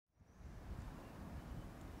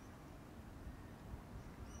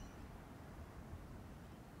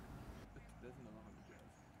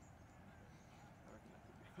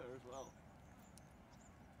as well.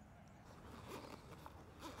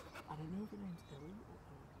 I don't know if her name's Ellie or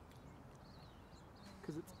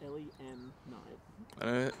because it's Ellie M. Knight. I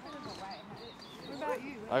know. What about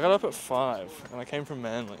you? I got up at 5 and I came from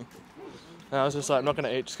Manly. And I was just like, I'm not going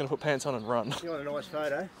to eat, just going to put pants on and run. You want a nice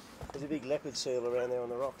photo? There's a big leopard seal around there on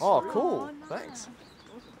the rocks. Oh, cool. Oh, nice. Thanks.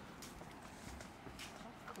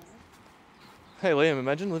 Hey Liam,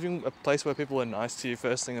 imagine living a place where people are nice to you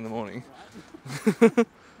first thing in the morning. Doesn't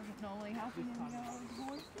normally happen in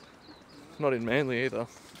the voice. Not in Manly either.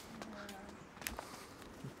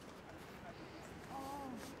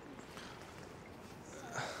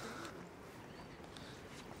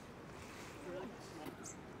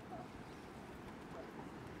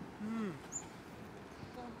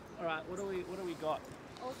 All right, what do we got?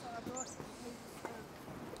 Also, I brought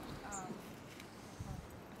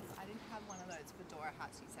I didn't have one of those fedora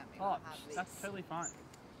hats you sent me. Oh, I have these. that's totally fine.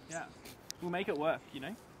 Yeah, we'll make it work. You know.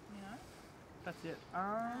 You know? That's it.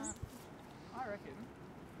 I reckon.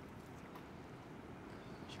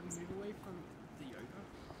 Should we move away from the yoga?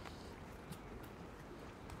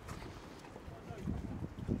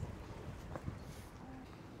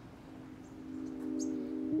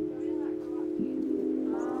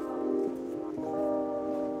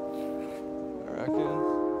 I reckon.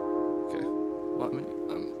 Okay. Well,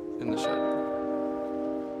 I'm in the shed.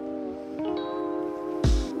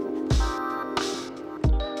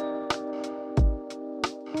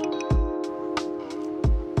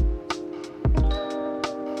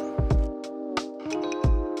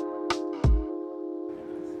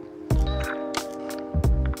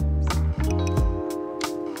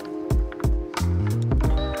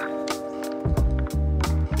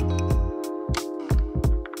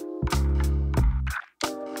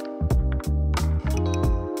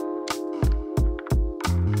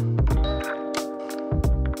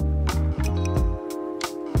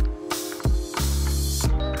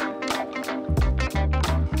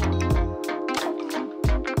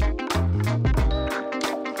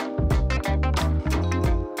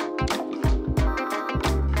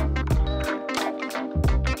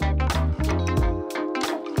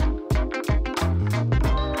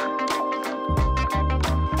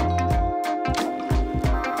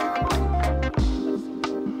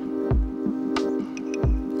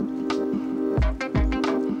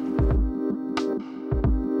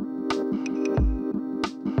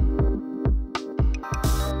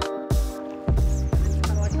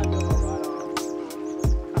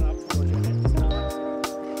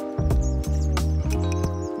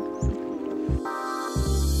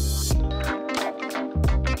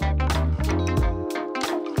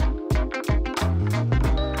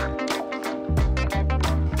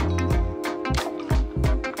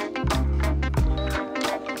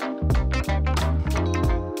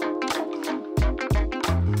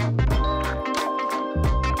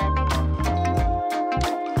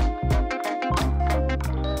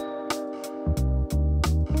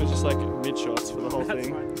 Like mid shots for the whole That's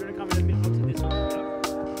thing. fine. You're gonna come in a bit up to this one.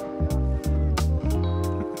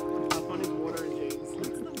 How fun is water and jeans?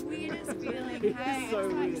 It's the weirdest feeling, It's hey? so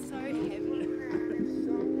It's like weird. so heavy.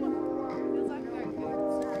 Feels like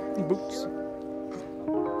going Boots.